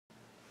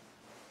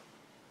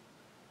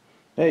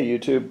Hey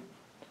YouTube,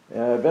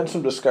 been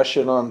some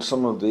discussion on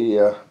some of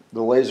the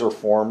laser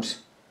forms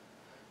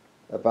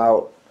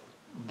about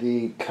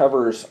the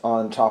covers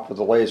on top of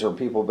the laser.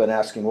 People have been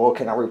asking, well,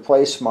 can I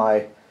replace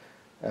my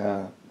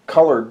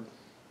colored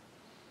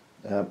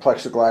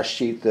plexiglass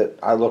sheet that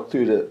I look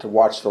through to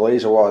watch the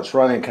laser while it's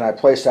running? Can I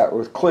place that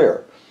with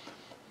clear?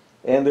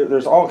 And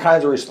there's all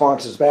kinds of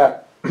responses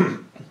back.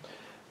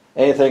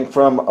 Anything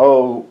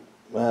from,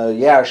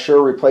 yeah,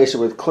 sure, replace it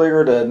with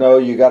clear, to no,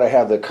 you got to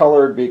have the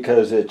colored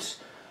because it's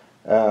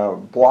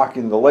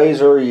blocking the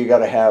laser, you got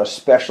to have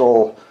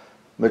special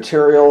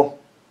material.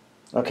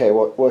 Okay,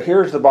 well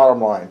here's the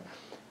bottom line.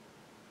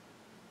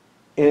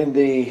 In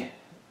the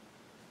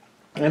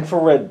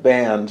infrared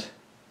band,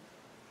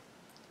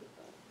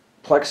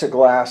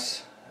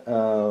 plexiglass,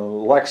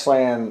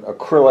 Lexlan,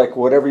 acrylic,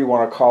 whatever you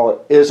want to call it,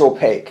 is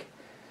opaque.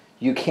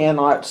 You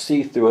cannot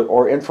see through it,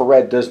 or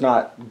infrared does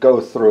not go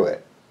through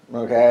it.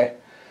 Okay?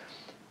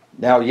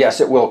 Now,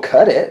 yes, it will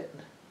cut it,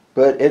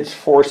 but it's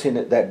forcing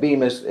it, that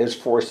beam is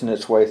forcing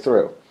its way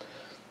through.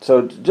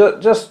 So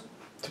just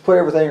to put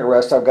everything at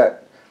rest, I've got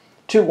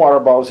two water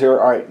bottles here.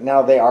 All right,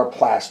 now they are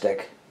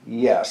plastic.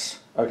 Yes,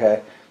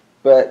 okay.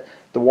 But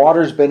the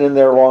water's been in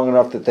there long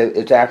enough that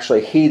it's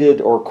actually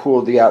heated or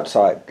cooled the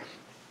outside.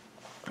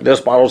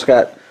 This bottle's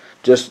got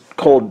just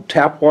cold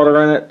tap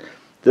water in it.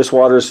 This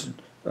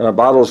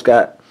bottle's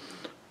got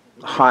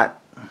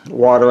hot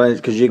water in it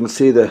because you can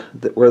see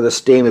where the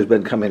steam has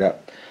been coming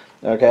up.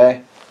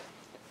 Okay?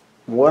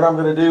 What I'm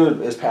going to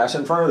do is pass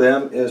in front of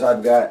them is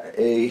I've got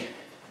a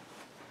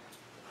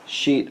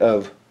sheet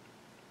of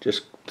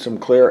just some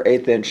clear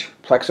 1/8 inch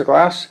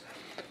plexiglass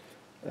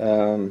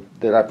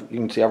that you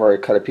can see I've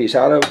already cut a piece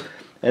out of,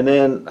 and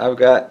then I've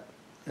got,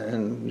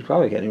 and you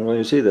probably can't even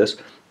really see this,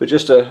 but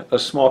just a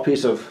small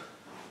piece of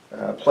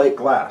plate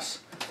glass.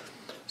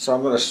 So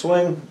I'm going to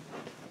swing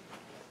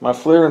my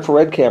FLIR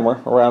infrared camera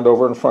around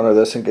over in front of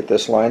this and get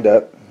this lined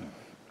up.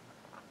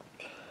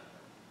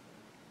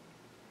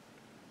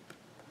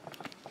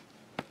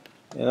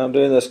 And I'm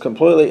doing this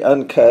completely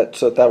uncut,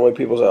 so that way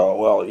people say, oh,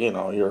 well, you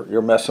know,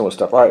 you're messing with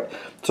stuff. All right,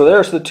 so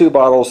there's the two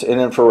bottles in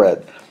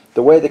infrared.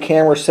 The way the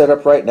camera's set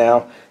up right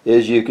now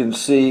is you can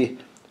see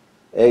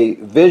a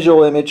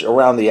visual image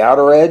around the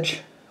outer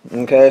edge.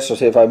 Okay, so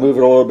see if I move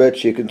it a little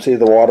bit, you can see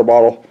the water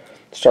bottle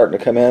starting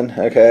to come in.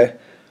 Okay,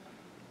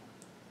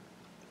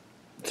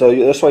 so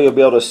this way you'll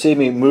be able to see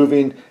me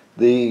moving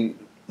the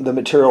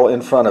material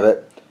in front of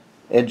it.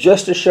 And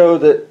just to show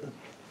that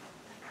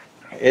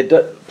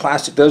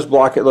plastic does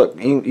block it. Look,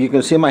 you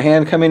can see my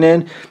hand coming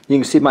in. You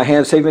can see my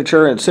hand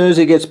signature, and as soon as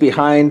it gets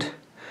behind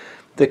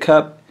the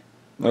cup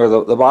or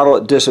the bottle,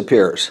 it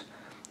disappears.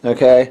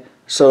 Okay,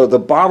 so the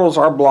bottles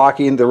are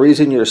blocking. The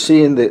reason you're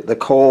seeing the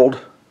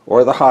cold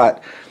or the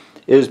hot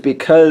is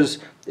because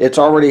it's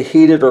already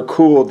heated or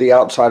cooled the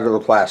outside of the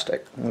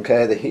plastic.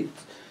 Okay, the heat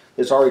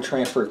is already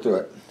transferred through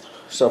it.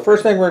 So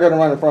first thing we're going to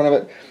run in front of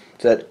it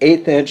is that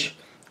 1/8 inch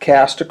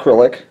cast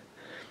acrylic.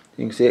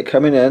 You can see it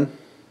coming in.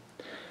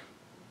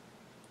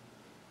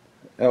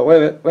 Oh, wait a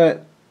minute, wait.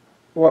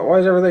 Why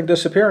is everything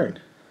disappearing?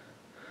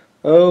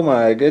 Oh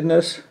my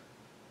goodness.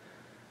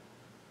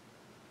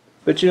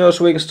 But you know,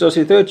 so we can still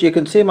see through it. You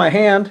can see my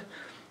hand.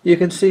 You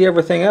can see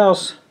everything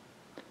else.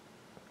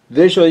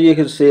 Visually you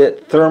can see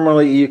it.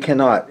 Thermally you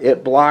cannot.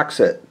 It blocks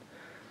it.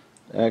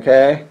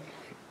 Okay?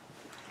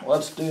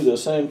 Let's do the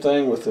same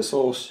thing with this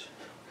little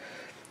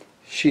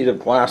sheet of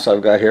glass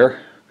I've got here.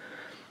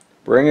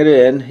 Bring it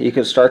in. You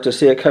can start to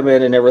see it come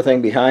in and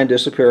everything behind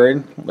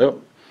disappearing.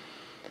 Nope.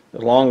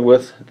 Along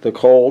with the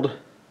cold,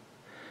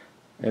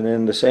 and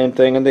then the same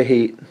thing in the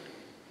heat.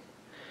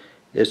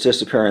 It's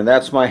disappearing.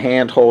 That's my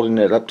hand holding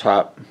it up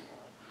top.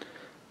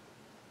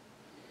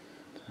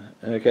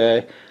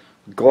 Okay,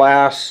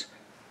 glass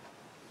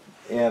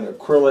and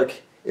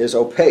acrylic is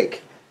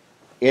opaque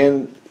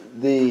in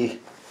the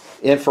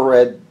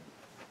infrared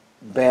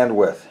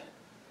bandwidth.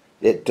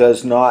 It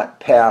does not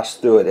pass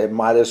through it. It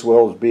might as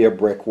well be a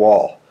brick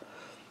wall.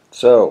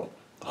 So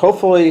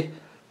hopefully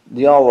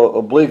y'all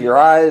will believe your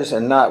eyes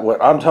and not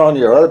what I'm telling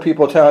you or other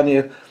people telling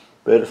you.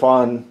 But if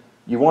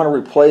you want to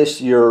replace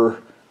the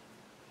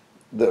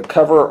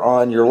cover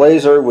on your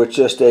laser with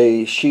just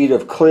a sheet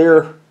of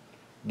clear,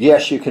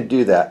 yes, you can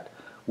do that.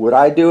 Would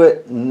I do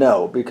it?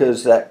 No,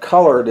 because that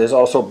colored is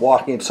also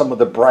blocking some of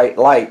the bright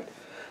light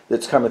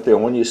that's coming through.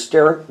 When you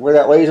stare where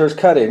that laser is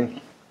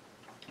cutting,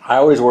 I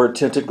always wear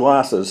tinted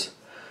glasses.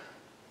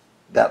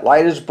 That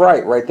light is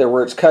bright right there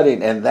where it's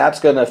cutting, and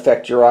that's going to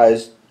affect your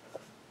eyes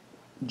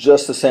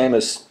just the same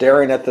as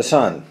staring at the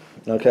sun.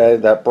 Okay,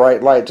 that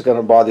bright light's going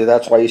to bother you.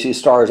 That's why you see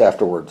stars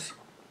afterwards.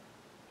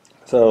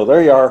 So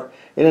there you are,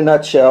 in a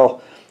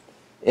nutshell.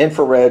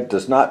 Infrared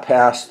does not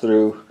pass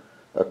through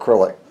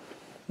acrylic.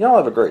 Y'all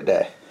have a great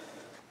day.